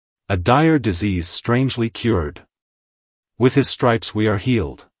a dire disease strangely cured. With his stripes we are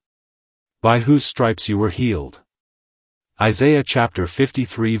healed. By whose stripes you were healed? Isaiah chapter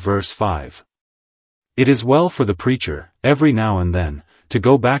 53 verse 5. It is well for the preacher, every now and then, to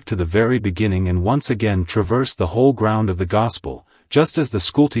go back to the very beginning and once again traverse the whole ground of the gospel, just as the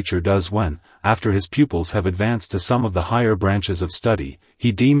schoolteacher does when, after his pupils have advanced to some of the higher branches of study,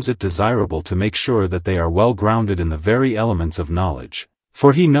 he deems it desirable to make sure that they are well grounded in the very elements of knowledge,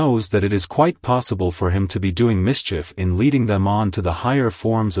 for he knows that it is quite possible for him to be doing mischief in leading them on to the higher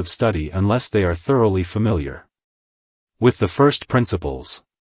forms of study unless they are thoroughly familiar with the first principles.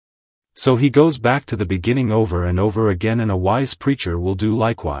 So he goes back to the beginning over and over again, and a wise preacher will do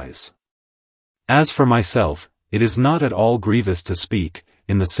likewise. As for myself, it is not at all grievous to speak,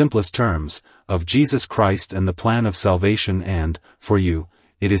 in the simplest terms, of Jesus Christ and the plan of salvation, and, for you,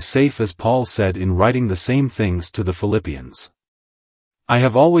 it is safe as Paul said in writing the same things to the Philippians. I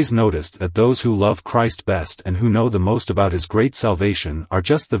have always noticed that those who love Christ best and who know the most about his great salvation are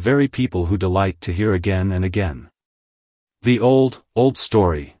just the very people who delight to hear again and again the old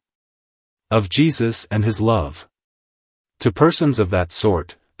story of Jesus and his love. To persons of that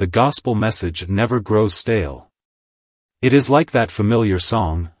sort, the gospel message never grows stale. It is like that familiar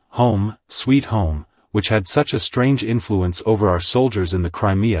song, Home, Sweet Home, which had such a strange influence over our soldiers in the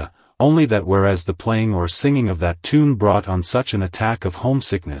Crimea, only that whereas the playing or singing of that tune brought on such an attack of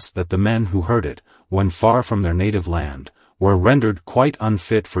homesickness that the men who heard it, when far from their native land, were rendered quite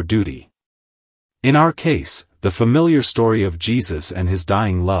unfit for duty. In our case, the familiar story of Jesus and his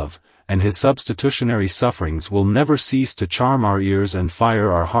dying love, and his substitutionary sufferings will never cease to charm our ears and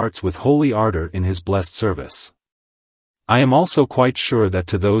fire our hearts with holy ardor in his blessed service. I am also quite sure that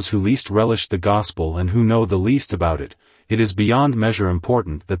to those who least relish the gospel and who know the least about it, it is beyond measure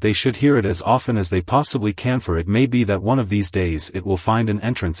important that they should hear it as often as they possibly can, for it may be that one of these days it will find an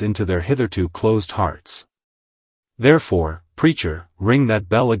entrance into their hitherto closed hearts. Therefore, preacher, ring that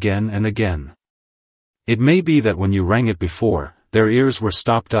bell again and again. It may be that when you rang it before, their ears were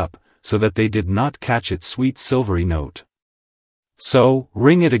stopped up, so that they did not catch its sweet silvery note. So,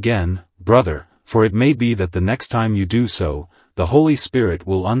 ring it again, brother, for it may be that the next time you do so, the Holy Spirit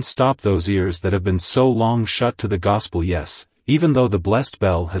will unstop those ears that have been so long shut to the gospel. Yes, even though the blessed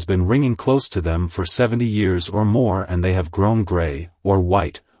bell has been ringing close to them for 70 years or more and they have grown gray, or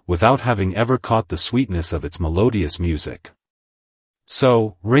white, without having ever caught the sweetness of its melodious music.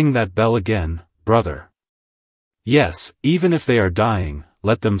 So, ring that bell again, brother. Yes, even if they are dying,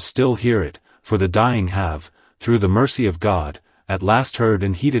 let them still hear it, for the dying have, through the mercy of God, at last heard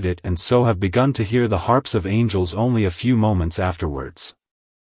and heeded it, and so have begun to hear the harps of angels only a few moments afterwards.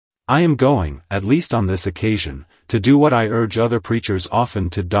 I am going, at least on this occasion, to do what I urge other preachers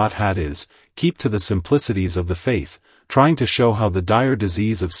often to do, keep to the simplicities of the faith, trying to show how the dire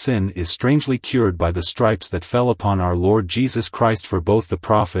disease of sin is strangely cured by the stripes that fell upon our Lord Jesus Christ, for both the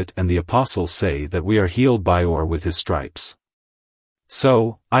prophet and the apostle say that we are healed by or with his stripes.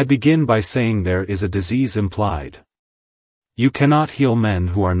 So, I begin by saying there is a disease implied. You cannot heal men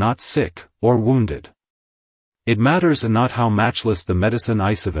who are not sick, or wounded. It matters not how matchless the medicine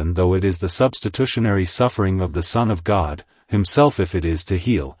is, even though it is the substitutionary suffering of the Son of God, himself. If it is to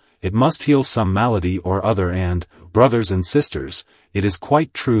heal, it must heal some malady or other, and, brothers and sisters, it is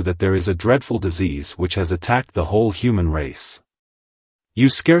quite true that there is a dreadful disease which has attacked the whole human race. You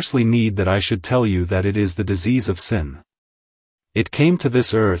scarcely need that I should tell you that it is the disease of sin. It came to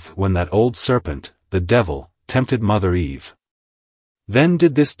this earth when that old serpent, the devil, tempted Mother Eve. Then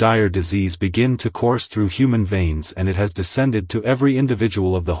did this dire disease begin to course through human veins, and it has descended to every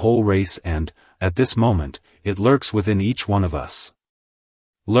individual of the whole race, and, at this moment, it lurks within each one of us.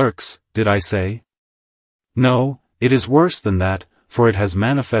 Lurks, did I say? No, it is worse than that, for it has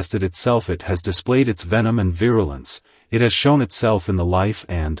manifested itself, it has displayed its venom and virulence, it has shown itself in the life,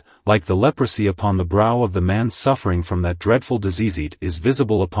 and, like the leprosy upon the brow of the man suffering from that dreadful disease, it is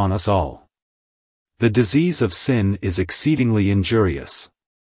visible upon us all. The disease of sin is exceedingly injurious.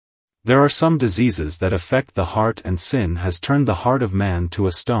 There are some diseases that affect the heart, and sin has turned the heart of man to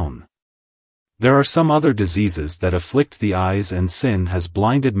a stone. There are some other diseases that afflict the eyes, and sin has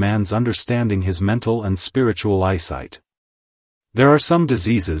blinded man's understanding, his mental and spiritual eyesight. There are some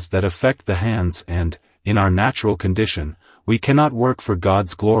diseases that affect the hands, and, in our natural condition, we cannot work for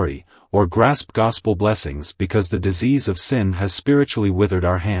God's glory, or grasp gospel blessings, because the disease of sin has spiritually withered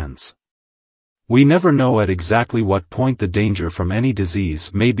our hands. We never know at exactly what point the danger from any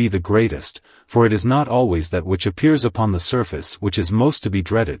disease may be the greatest, for it is not always that which appears upon the surface which is most to be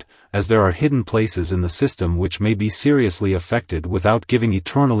dreaded, as there are hidden places in the system which may be seriously affected without giving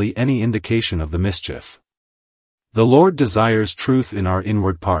eternally any indication of the mischief. The Lord desires truth in our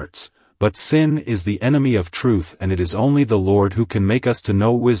inward parts, but sin is the enemy of truth, and it is only the Lord who can make us to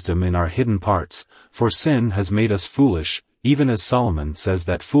know wisdom in our hidden parts, for sin has made us foolish, even as Solomon says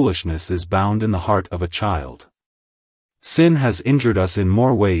that foolishness is bound in the heart of a child. Sin has injured us in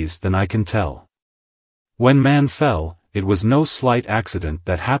more ways than I can tell. When man fell, it was no slight accident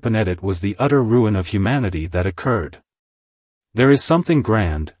that happened, it was the utter ruin of humanity that occurred. There is something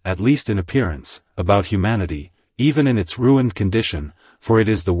grand, at least in appearance, about humanity, even in its ruined condition, for it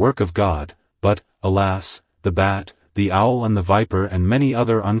is the work of God, but, alas, the bat, the owl and the viper and many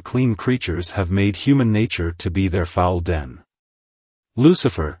other unclean creatures have made human nature to be their foul den.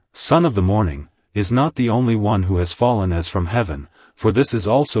 Lucifer, son of the morning, is not the only one who has fallen as from heaven, for this is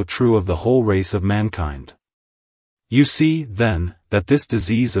also true of the whole race of mankind. You see, then, that this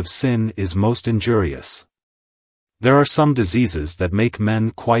disease of sin is most injurious. There are some diseases that make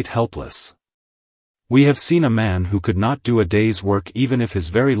men quite helpless. We have seen a man who could not do a day's work even if his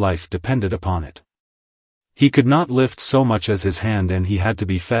very life depended upon it. He could not lift so much as his hand, and he had to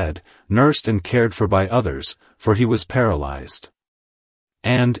be fed, nursed and cared for by others, for he was paralyzed.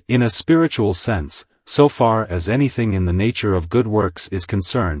 And, in a spiritual sense, so far as anything in the nature of good works is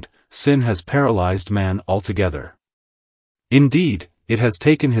concerned, sin has paralyzed man altogether. Indeed, it has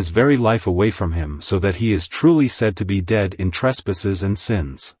taken his very life away from him, so that he is truly said to be dead in trespasses and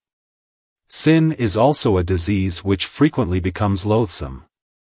sins. Sin is also a disease which frequently becomes loathsome.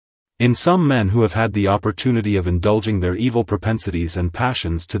 In some men who have had the opportunity of indulging their evil propensities and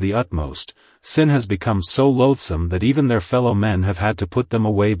passions to the utmost, sin has become so loathsome that even their fellow men have had to put them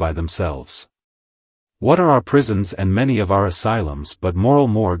away by themselves. What are our prisons and many of our asylums but moral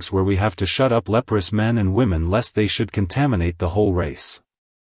morgues where we have to shut up leprous men and women lest they should contaminate the whole race?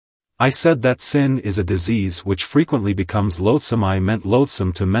 I said that sin is a disease which frequently becomes loathsome. I meant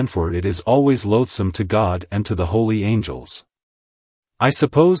loathsome to men, for it is always loathsome to God and to the holy angels. I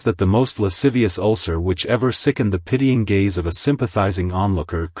suppose that the most lascivious ulcer which ever sickened the pitying gaze of a sympathizing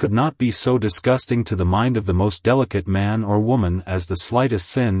onlooker could not be so disgusting to the mind of the most delicate man or woman as the slightest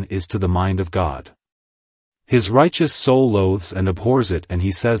sin is to the mind of God. His righteous soul loathes and abhors it, and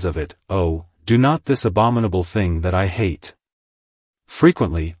he says of it, "Oh, do not this abominable thing that I hate."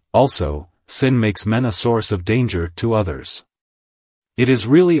 Frequently, also, sin makes men a source of danger to others. It is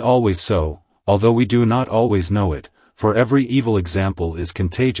really always so, although we do not always know it, for every evil example is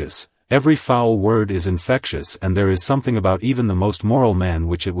contagious, every foul word is infectious, and there is something about even the most moral man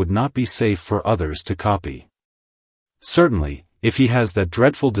which it would not be safe for others to copy. Certainly, if he has that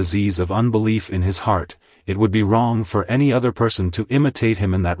dreadful disease of unbelief in his heart, it would be wrong for any other person to imitate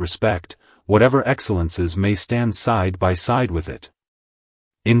him in that respect, whatever excellences may stand side by side with it.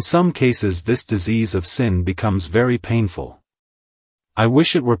 In some cases this disease of sin becomes very painful. I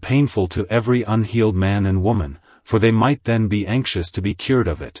wish it were painful to every unhealed man and woman, for they might then be anxious to be cured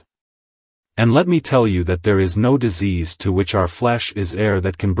of it. And let me tell you that there is no disease to which our flesh is heir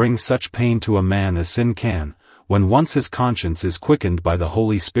that can bring such pain to a man as sin can, when once his conscience is quickened by the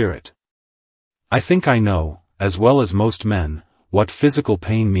Holy Spirit. I think I know, as well as most men, what physical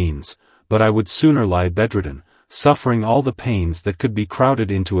pain means, but I would sooner lie bedridden, suffering all the pains that could be crowded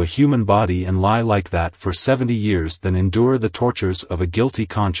into a human body and lie like that for 70 years than endure the tortures of a guilty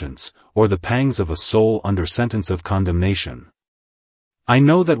conscience, or the pangs of a soul under sentence of condemnation. I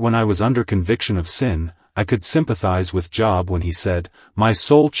know that when I was under conviction of sin, I could sympathize with Job when he said, "My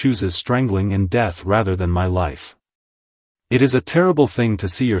soul chooses strangling and death rather than my life." It is a terrible thing to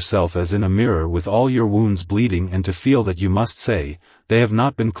see yourself as in a mirror with all your wounds bleeding, and to feel that you must say, "They have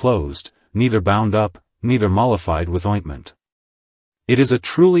not been closed, neither bound up, neither mollified with ointment." It is a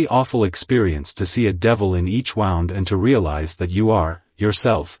truly awful experience to see a devil in each wound, and to realize that you are,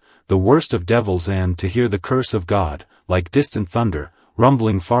 yourself, the worst of devils, and to hear the curse of God, like distant thunder,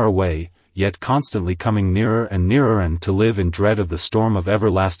 rumbling far away, yet constantly coming nearer and nearer, and to live in dread of the storm of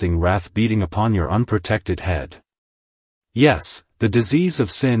everlasting wrath beating upon your unprotected head. Yes, the disease of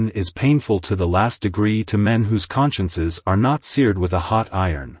sin is painful to the last degree to men whose consciences are not seared with a hot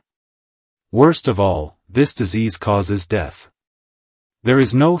iron. Worst of all, this disease causes death. There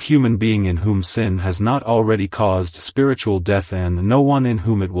is no human being in whom sin has not already caused spiritual death, and no one in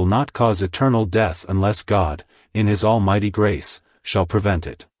whom it will not cause eternal death unless God, in His almighty grace, shall prevent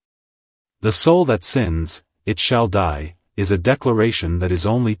it. The soul that sins, it shall die, is a declaration that is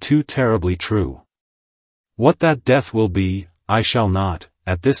only too terribly true. What that death will be, I shall not,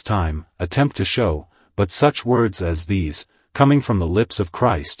 at this time, attempt to show, but such words as these, coming from the lips of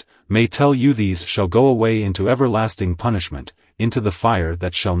Christ, may tell you these shall go away into everlasting punishment, into the fire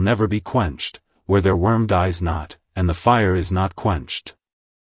that shall never be quenched, where their worm dies not, and the fire is not quenched.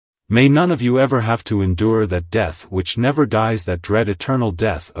 May none of you ever have to endure that death which never dies, that dread eternal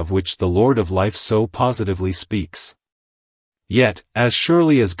death of which the Lord of life so positively speaks. Yet, as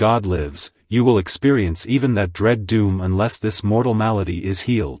surely as God lives, you will experience even that dread doom unless this mortal malady is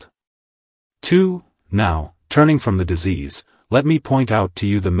healed. 2. Now, turning from the disease, let me point out to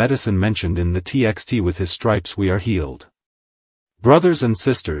you the medicine mentioned in the text. With his stripes we are healed. Brothers and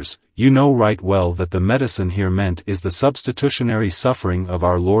sisters, you know right well that the medicine here meant is the substitutionary suffering of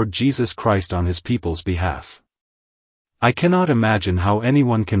our Lord Jesus Christ on his people's behalf. I cannot imagine how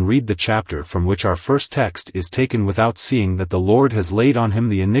anyone can read the chapter from which our first text is taken without seeing that the Lord has laid on him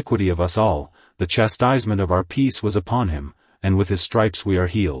the iniquity of us all, the chastisement of our peace was upon him, and with his stripes we are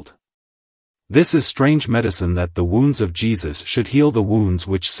healed. This is strange medicine, that the wounds of Jesus should heal the wounds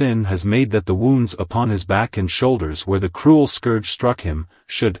which sin has made, that the wounds upon his back and shoulders where the cruel scourge struck him,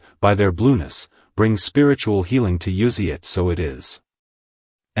 should, by their blueness, bring spiritual healing to you. Yet so it is.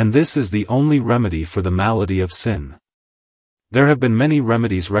 And this is the only remedy for the malady of sin. There have been many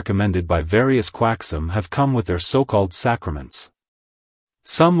remedies recommended by various quacks. Some have come with their so-called sacraments,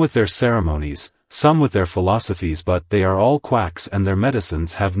 some with their ceremonies, some with their philosophies, but they are all quacks and their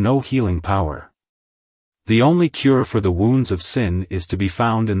medicines have no healing power. The only cure for the wounds of sin is to be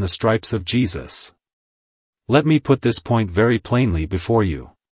found in the stripes of Jesus. Let me put this point very plainly before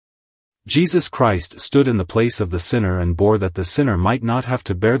you. Jesus Christ stood in the place of the sinner and bore that the sinner might not have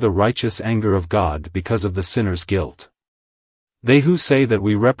to bear the righteous anger of God because of the sinner's guilt. They who say that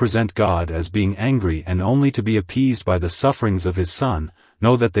we represent God as being angry and only to be appeased by the sufferings of his Son,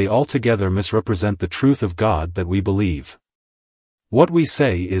 know that they altogether misrepresent the truth of God that we believe. What we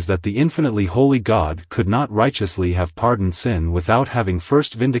say is that the infinitely holy God could not righteously have pardoned sin without having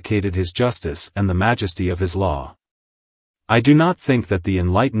first vindicated his justice and the majesty of his law. I do not think that the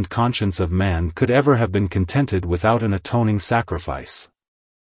enlightened conscience of man could ever have been contented without an atoning sacrifice.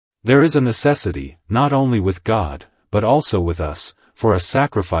 There is a necessity, not only with God, but also with us, for a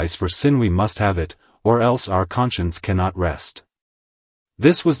sacrifice for sin. We must have it, or else our conscience cannot rest.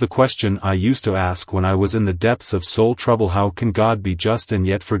 This was the question I used to ask when I was in the depths of soul trouble. How can God be just and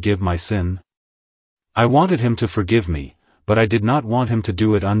yet forgive my sin? I wanted him to forgive me, but I did not want him to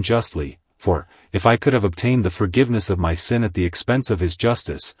do it unjustly, for, if I could have obtained the forgiveness of my sin at the expense of his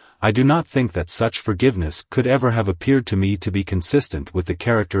justice, I do not think that such forgiveness could ever have appeared to me to be consistent with the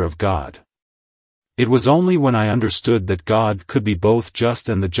character of God. It was only when I understood that God could be both just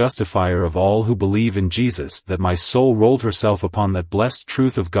and the justifier of all who believe in Jesus that my soul rolled herself upon that blessed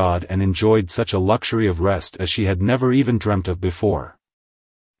truth of God and enjoyed such a luxury of rest as she had never even dreamt of before.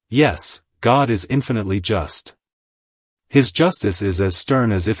 Yes, God is infinitely just. His justice is as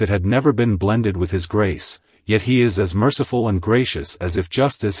stern as if it had never been blended with his grace, yet he is as merciful and gracious as if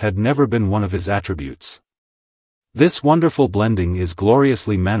justice had never been one of his attributes. This wonderful blending is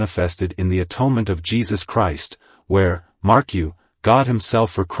gloriously manifested in the atonement of Jesus Christ, where, mark you, God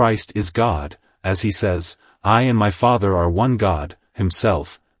himself, for Christ is God, as he says, I and my Father are one God,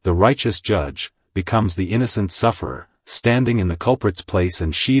 himself, the righteous judge, becomes the innocent sufferer, standing in the culprit's place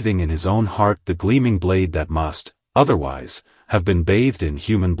and sheathing in his own heart the gleaming blade that must, otherwise, have been bathed in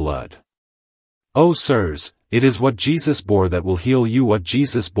human blood. Oh sirs, it is what Jesus bore that will heal you, what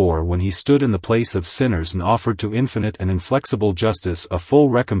Jesus bore when he stood in the place of sinners and offered to infinite and inflexible justice a full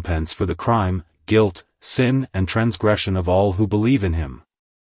recompense for the crime, guilt, sin and transgression of all who believe in him.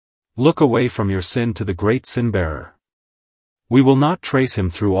 Look away from your sin to the great sin-bearer. We will not trace him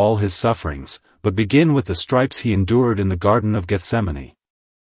through all his sufferings, but begin with the stripes he endured in the Garden of Gethsemane.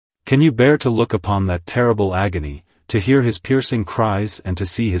 Can you bear to look upon that terrible agony, to hear his piercing cries and to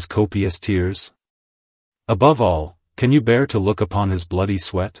see his copious tears? Above all, can you bear to look upon his bloody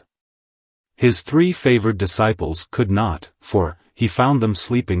sweat? His 3 favored disciples could not, for, he found them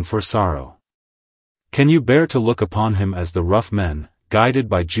sleeping for sorrow. Can you bear to look upon him as the rough men, guided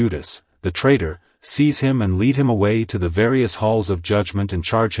by Judas, the traitor, seize him and lead him away to the various halls of judgment and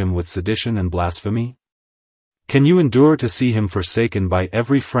charge him with sedition and blasphemy? Can you endure to see him forsaken by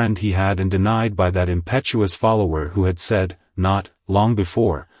every friend he had and denied by that impetuous follower who had said, not long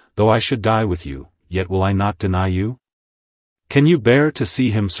before, though I should die with you, yet will I not deny you? Can you bear to see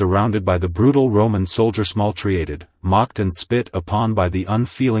him surrounded by the brutal Roman soldiers, maltreated, mocked and spit upon by the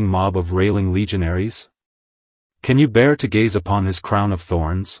unfeeling mob of railing legionaries? Can you bear to gaze upon his crown of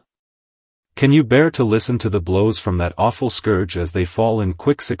thorns? Can you bear to listen to the blows from that awful scourge as they fall in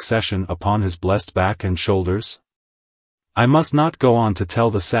quick succession upon his blessed back and shoulders? I must not go on to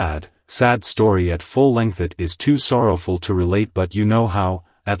tell the sad story at full length. It is too sorrowful to relate, but you know how,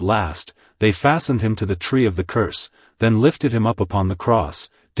 at last, they fastened him to the tree of the curse, then lifted him up upon the cross,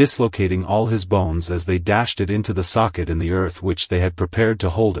 dislocating all his bones as they dashed it into the socket in the earth which they had prepared to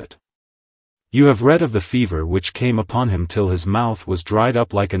hold it. You have read of the fever which came upon him till his mouth was dried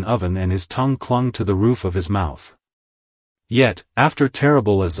up like an oven and his tongue clung to the roof of his mouth. Yet, after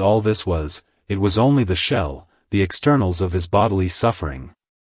terrible as all this was, it was only the shell, the externals of his bodily suffering.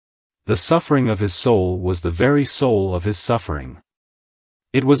 The suffering of his soul was the very soul of his suffering.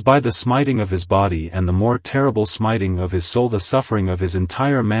 It was by the smiting of his body and the more terrible smiting of his soul, the suffering of his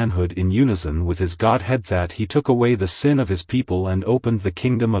entire manhood in unison with his Godhead, that he took away the sin of his people and opened the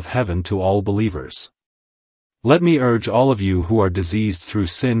kingdom of heaven to all believers. Let me urge all of you who are diseased through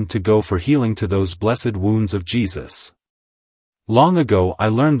sin to go for healing to those blessed wounds of Jesus. Long ago I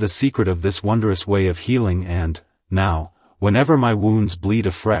learned the secret of this wondrous way of healing, and, now, whenever my wounds bleed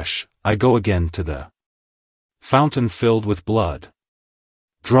afresh, I go again to the fountain filled with blood,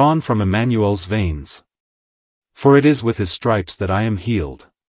 drawn from Emmanuel's veins. For it is with his stripes that I am healed.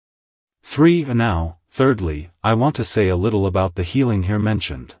 3. Now, thirdly, I want to say a little about the healing here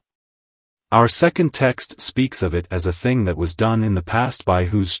mentioned. Our second text speaks of it as a thing that was done in the past, by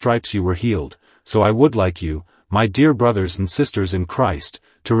whose stripes you were healed, so I would like you, my dear brothers and sisters in Christ,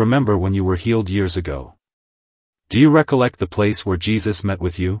 to remember when you were healed years ago. Do you recollect the place where Jesus met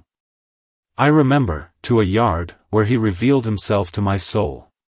with you? I remember, to a yard, where he revealed himself to my soul.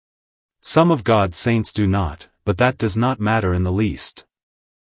 Some of God's saints do not, but that does not matter in the least.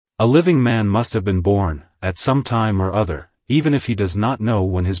 A living man must have been born, at some time or other, even if he does not know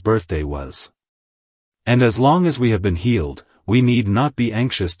when his birthday was. And as long as we have been healed, we need not be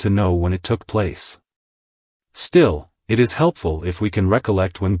anxious to know when it took place. Still, it is helpful if we can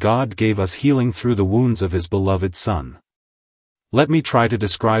recollect when God gave us healing through the wounds of his beloved Son. Let me try to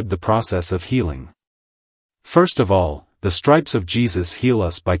describe the process of healing. First of all, the stripes of Jesus heal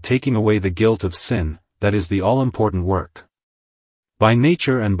us by taking away the guilt of sin, that is the all-important work. By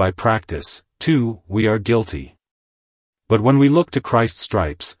nature and by practice, too, we are guilty. But when we look to Christ's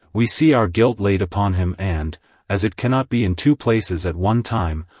stripes, we see our guilt laid upon him, and, as it cannot be in two places at one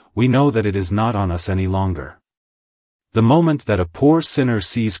time, we know that it is not on us any longer. The moment that a poor sinner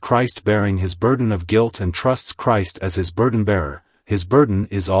sees Christ bearing his burden of guilt and trusts Christ as his burden-bearer, his burden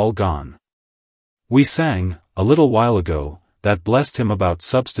is all gone. We sang, a little while ago, that blessed hymn about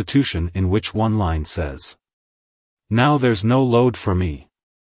substitution, in which one line says, "Now there's no load for me.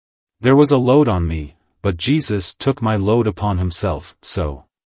 There was a load on me, but Jesus took my load upon himself, so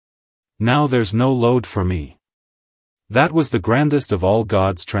now there's no load for me." That was the grandest of all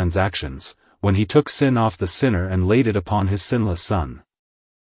God's transactions, when he took sin off the sinner and laid it upon his sinless Son.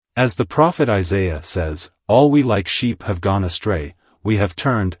 As the prophet Isaiah says, "All we like sheep have gone astray, we have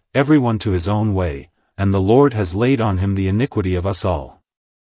turned, everyone to his own way, and the Lord has laid on him the iniquity of us all."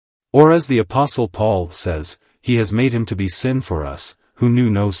 Or as the Apostle Paul says, "He has made him to be sin for us, who knew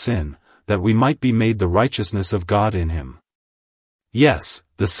no sin, that we might be made the righteousness of God in him." Yes,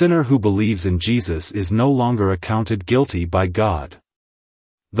 the sinner who believes in Jesus is no longer accounted guilty by God.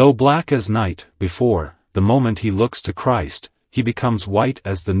 Though black as night, before, the moment he looks to Christ, he becomes white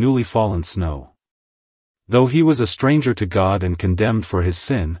as the newly fallen snow. Though he was a stranger to God and condemned for his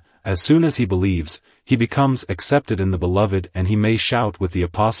sin, as soon as he believes, he becomes accepted in the Beloved, and he may shout with the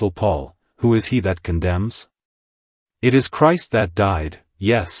Apostle Paul, "Who is he that condemns? It is Christ that died,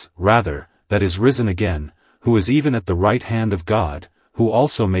 yes, rather, that is risen again, who is even at the right hand of God, who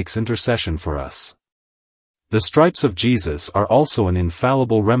also makes intercession for us." The stripes of Jesus are also an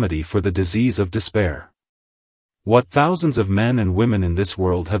infallible remedy for the disease of despair. What thousands of men and women in this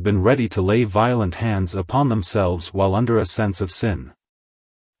world have been ready to lay violent hands upon themselves while under a sense of sin.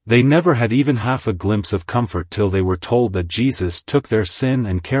 They never had even half a glimpse of comfort till they were told that Jesus took their sin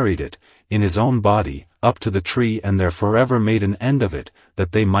and carried it, in his own body, up to the tree, and there forever made an end of it,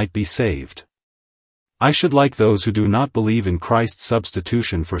 that they might be saved. I should like those who do not believe in Christ's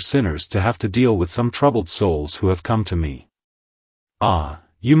substitution for sinners to have to deal with some troubled souls who have come to me.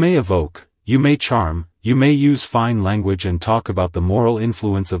 You may evoke, you may charm, you may use fine language and talk about the moral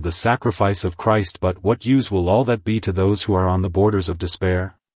influence of the sacrifice of Christ, but what use will all that be to those who are on the borders of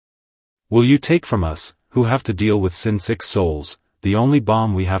despair? Will you take from us, who have to deal with sin-sick souls, the only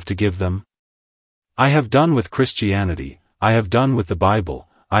balm we have to give them? I have done with Christianity, I have done with the Bible,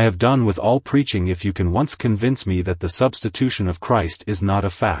 I have done with all preaching if you can once convince me that the substitution of Christ is not a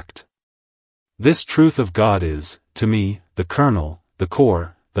fact. This truth of God is, to me, the kernel, the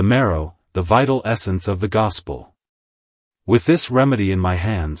core, the marrow, the vital essence of the gospel. With this remedy in my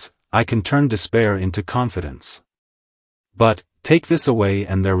hands, I can turn despair into confidence. But, take this away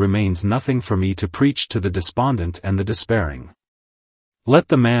and there remains nothing for me to preach to the despondent and the despairing. Let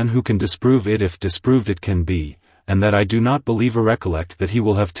the man who can disprove it, if disproved it can be, and that I do not believe or recollect, that he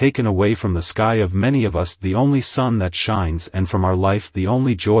will have taken away from the sky of many of us the only sun that shines, and from our life the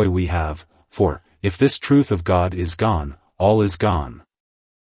only joy we have, for, if this truth of God is gone, all is gone.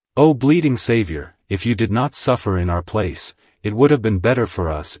 O bleeding Savior, if you did not suffer in our place, it would have been better for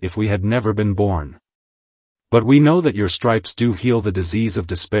us if we had never been born. But we know that your stripes do heal the disease of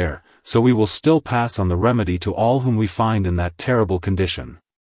despair, so we will still pass on the remedy to all whom we find in that terrible condition.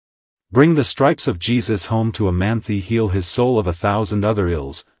 Bring the stripes of Jesus home to a man, thee heal his soul of 1,000 other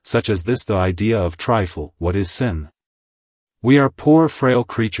ills, such as this the idea of trifle, what is sin? We are poor frail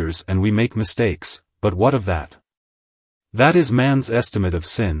creatures and we make mistakes, but what of that? That is man's estimate of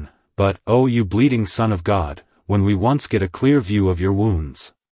sin, but, O you bleeding Son of God, when we once get a clear view of your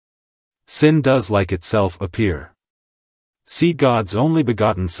wounds, sin does like itself appear. See God's only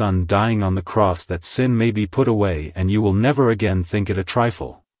begotten Son dying on the cross that sin may be put away, and you will never again think it a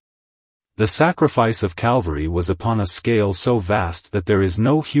trifle. The sacrifice of Calvary was upon a scale so vast that there is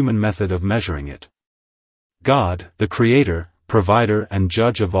no human method of measuring it. God, the Creator, Provider and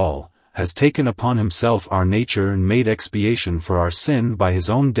Judge of all, has taken upon himself our nature and made expiation for our sin by his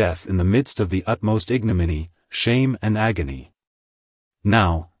own death in the midst of the utmost ignominy, shame and agony.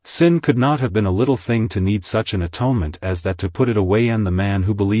 Now, sin could not have been a little thing to need such an atonement as that to put it away, and the man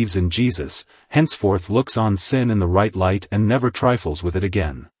who believes in Jesus, henceforth looks on sin in the right light and never trifles with it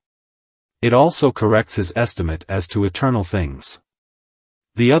again. It also corrects his estimate as to eternal things.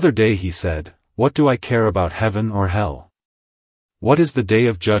 The other day he said, "What do I care about heaven or hell? What is the day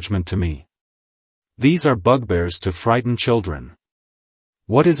of judgment to me? These are bugbears to frighten children.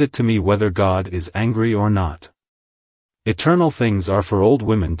 What is it to me whether God is angry or not? Eternal things are for old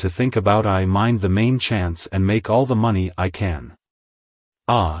women to think about. I mind the main chance and make all the money I can."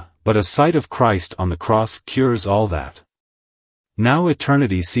 Ah, but a sight of Christ on the cross cures all that. Now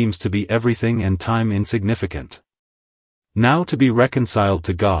eternity seems to be everything and time insignificant. Now to be reconciled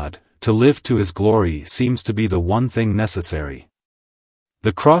to God, to live to his glory, seems to be the one thing necessary.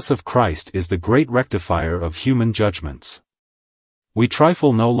 The cross of Christ is the great rectifier of human judgments. We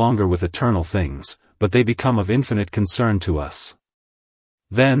trifle no longer with eternal things, but they become of infinite concern to us.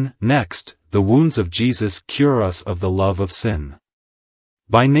 Then, next, the wounds of Jesus cure us of the love of sin.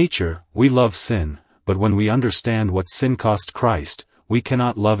 By nature, we love sin, but when we understand what sin cost Christ, we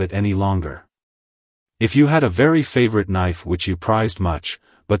cannot love it any longer. If you had a very favorite knife which you prized much,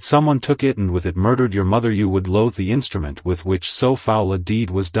 but someone took it and with it murdered your mother, you would loathe the instrument with which so foul a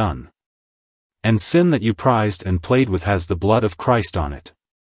deed was done. And sin that you prized and played with has the blood of Christ on it.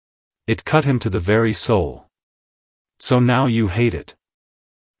 It cut him to the very soul. So now you hate it.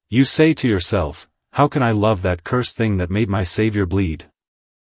 You say to yourself, "How can I love that cursed thing that made my Savior bleed?"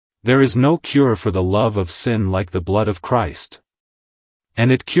 There is no cure for the love of sin like the blood of Christ.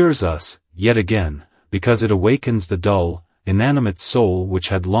 And it cures us, yet again, because it awakens the dull, inanimate soul which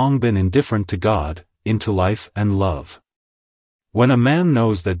had long been indifferent to God, into life and love. When a man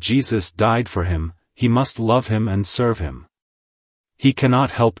knows that Jesus died for him, he must love him and serve him. He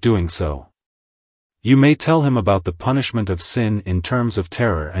cannot help doing so. You may tell him about the punishment of sin in terms of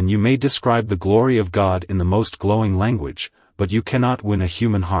terror, and you may describe the glory of God in the most glowing language, but you cannot win a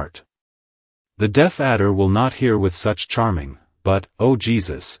human heart. The deaf adder will not hear with such charming, but, "O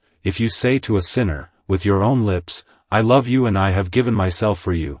Jesus," if you say to a sinner, with your own lips, "I love you and I have given myself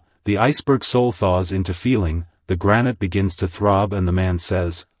for you," the iceberg soul thaws into feeling, the granite begins to throb, and the man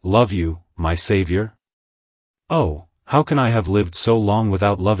says, "Love you, my Savior? Oh, how can I have lived so long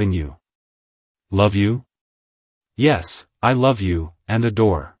without loving you? Love you? Yes, I love you, and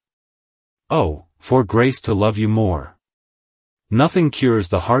adore. Oh, for grace to love you more." Nothing cures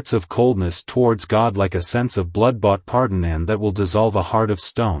the hearts of coldness towards God like a sense of blood-bought pardon, and that will dissolve a heart of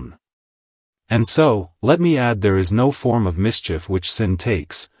stone. And so, let me add, there is no form of mischief which sin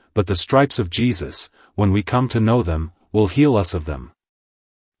takes, but the stripes of Jesus, when we come to know them, will heal us of them.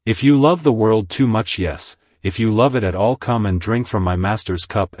 If you love the world too much, yes, if you love it at all, come and drink from my Master's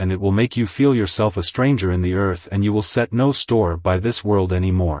cup, and it will make you feel yourself a stranger in the earth, and you will set no store by this world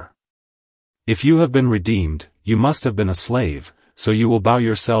any more. If you have been redeemed, you must have been a slave, so you will bow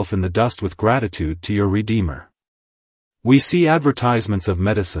yourself in the dust with gratitude to your Redeemer. We see advertisements of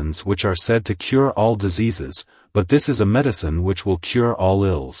medicines which are said to cure all diseases, but this is a medicine which will cure all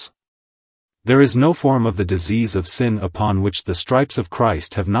ills. There is no form of the disease of sin upon which the stripes of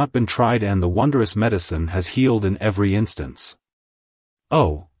Christ have not been tried, and the wondrous medicine has healed in every instance.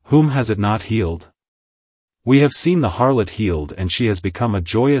 Oh, whom has it not healed? We have seen the harlot healed, and she has become a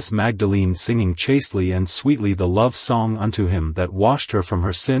joyous Magdalene, singing chastely and sweetly the love song unto him that washed her from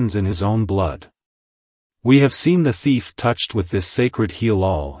her sins in his own blood. We have seen the thief touched with this sacred heal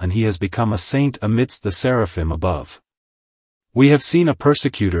all, and he has become a saint amidst the seraphim above. We have seen a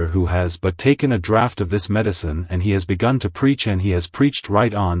persecutor who has but taken a draught of this medicine, and he has begun to preach, and he has preached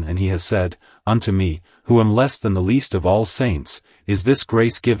right on, and he has said, Unto me, who am less than the least of all saints, is this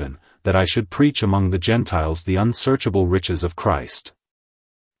grace given, that I should preach among the Gentiles the unsearchable riches of Christ.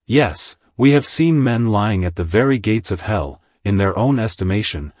 Yes, we have seen men lying at the very gates of hell, in their own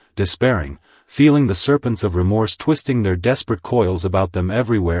estimation, despairing, feeling the serpents of remorse twisting their desperate coils about them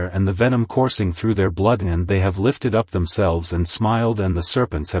everywhere and the venom coursing through their blood, and they have lifted up themselves and smiled, and the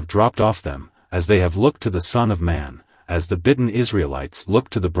serpents have dropped off them, as they have looked to the Son of Man, as the bitten Israelites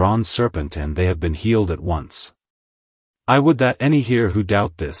looked to the bronze serpent, and they have been healed at once. I would that any here who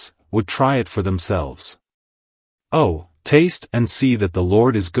doubt this, would try it for themselves. Oh, taste and see that the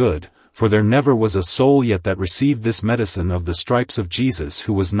Lord is good, for there never was a soul yet that received this medicine of the stripes of Jesus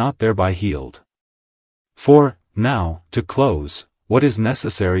who was not thereby healed. For, now, to close, what is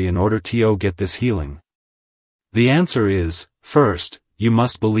necessary in order to get this healing? The answer is, first, you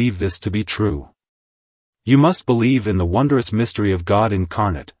must believe this to be true. You must believe in the wondrous mystery of God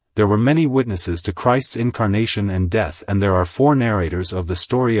incarnate. There were many witnesses to Christ's incarnation and death, and there are 4 narrators of the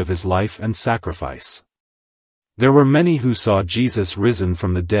story of his life and sacrifice. There were many who saw Jesus risen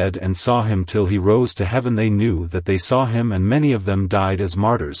from the dead and saw him till he rose to heaven. They knew that they saw him, and many of them died as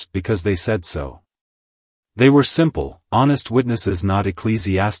martyrs because they said so. They were simple, honest witnesses, not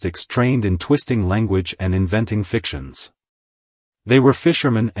ecclesiastics trained in twisting language and inventing fictions. They were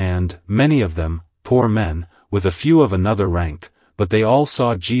fishermen and, many of them, poor men, with a few of another rank, but they all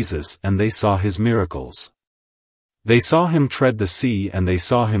saw Jesus, and they saw his miracles. They saw him tread the sea, and they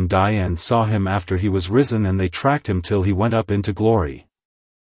saw him die, and saw him after he was risen, and they tracked him till he went up into glory.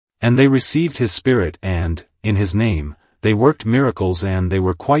 And they received his Spirit, and, in his name, they worked miracles, and they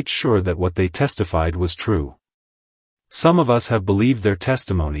were quite sure that what they testified was true. Some of us have believed their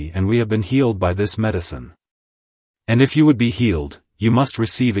testimony, and we have been healed by this medicine. And if you would be healed, you must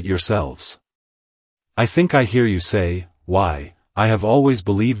receive it yourselves. I think I hear you say, Why, I have always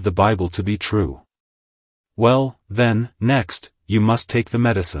believed the Bible to be true. Well, then, next, you must take the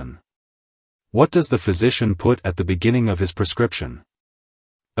medicine. What does the physician put at the beginning of his prescription?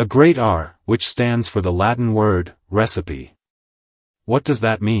 A great R, which stands for the Latin word, recipe. What does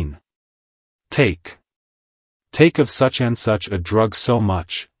that mean? Take. Take of such and such a drug so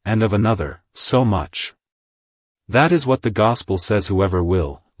much, and of another, so much. That is what the gospel says. Whoever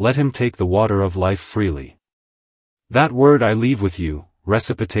will, let him take the water of life freely. That word I leave with you,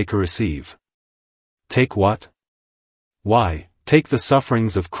 recipe, receive. Take what? Why, take the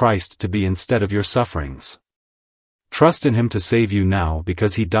sufferings of Christ to be instead of your sufferings. Trust in him to save you now,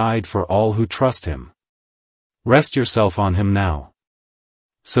 because he died for all who trust him. Rest yourself on him now.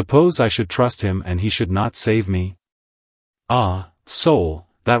 Suppose I should trust him and he should not save me? Ah, soul,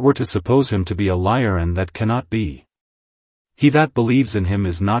 that were to suppose him to be a liar, and that cannot be. He that believes in him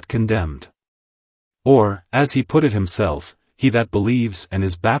is not condemned. Or, as he put it himself, he that believes and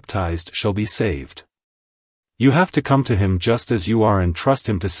is baptized shall be saved. You have to come to him just as you are and trust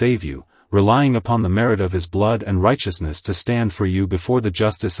him to save you, relying upon the merit of his blood and righteousness to stand for you before the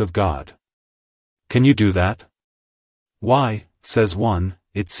justice of God. Can you do that? Why, says one,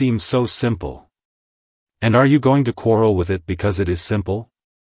 it seems so simple. And are you going to quarrel with it because it is simple?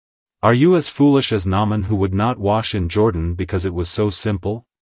 Are you as foolish as Naaman, who would not wash in Jordan because it was so simple?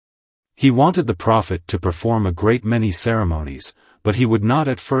 He wanted the prophet to perform a great many ceremonies, but he would not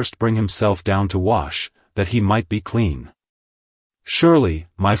at first bring himself down to wash, that he might be clean. Surely,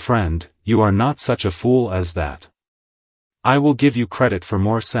 my friend, you are not such a fool as that. I will give you credit for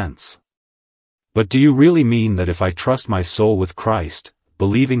more sense. But do you really mean that if I trust my soul with Christ,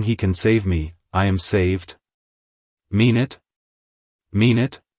 believing he can save me, I am saved? Mean it? Mean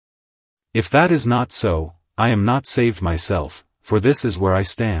it? If that is not so, I am not saved myself, for this is where I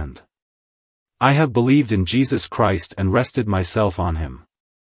stand. I have believed in Jesus Christ and rested myself on him.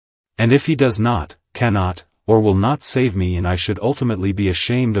 And if he does not, cannot, or will not save me, and I should ultimately be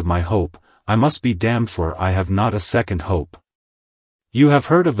ashamed of my hope, I must be damned, for I have not a second hope. You have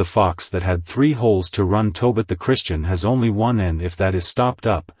heard of the fox that had 3 holes to run to, but the Christian has only one, and if that is stopped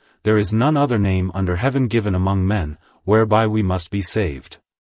up, there is none other name under heaven given among men, whereby we must be saved.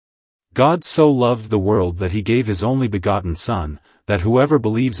 God so loved the world that he gave his only begotten Son, that whoever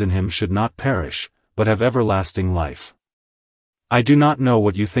believes in him should not perish, but have everlasting life. I do not know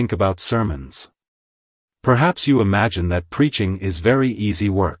what you think about sermons. Perhaps you imagine that preaching is very easy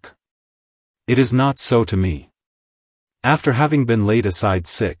work. It is not so to me. After having been laid aside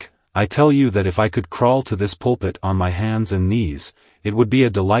sick, I tell you that if I could crawl to this pulpit on my hands and knees, it would be a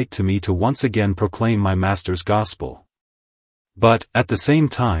delight to me to once again proclaim my Master's gospel. But, at the same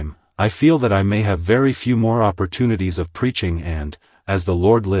time, I feel that I may have very few more opportunities of preaching and, as the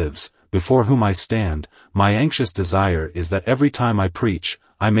Lord lives, before whom I stand, my anxious desire is that every time I preach,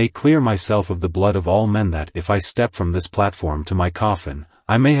 I may clear myself of the blood of all men, that if I step from this platform to my coffin,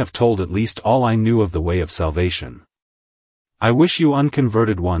 I may have told at least all I knew of the way of salvation. I wish you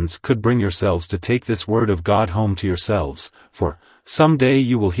unconverted ones could bring yourselves to take this word of God home to yourselves, for, some day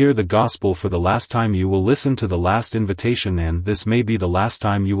you will hear the gospel for the last time, you will listen to the last invitation, and this may be the last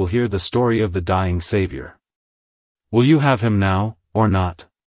time you will hear the story of the dying Savior. Will you have him now, or not?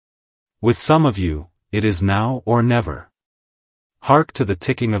 With some of you, it is now or never. Hark to the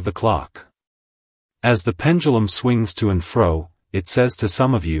ticking of the clock. As the pendulum swings to and fro, it says to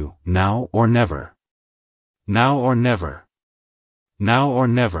some of you, now or never. Now or never. Now or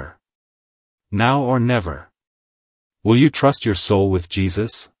never. Now or never. Will you trust your soul with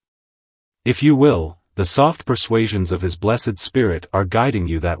Jesus? If you will, the soft persuasions of His blessed Spirit are guiding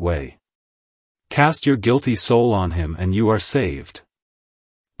you that way. Cast your guilty soul on Him and you are saved.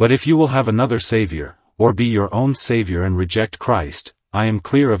 But if you will have another Savior, or be your own Savior and reject Christ, I am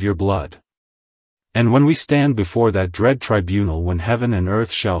clear of your blood. And when we stand before that dread tribunal, when heaven and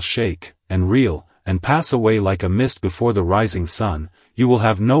earth shall shake, and reel, and pass away like a mist before the rising sun, you will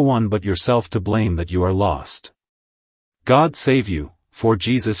have no one but yourself to blame that you are lost. God save you, for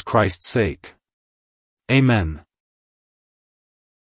Jesus Christ's sake. Amen.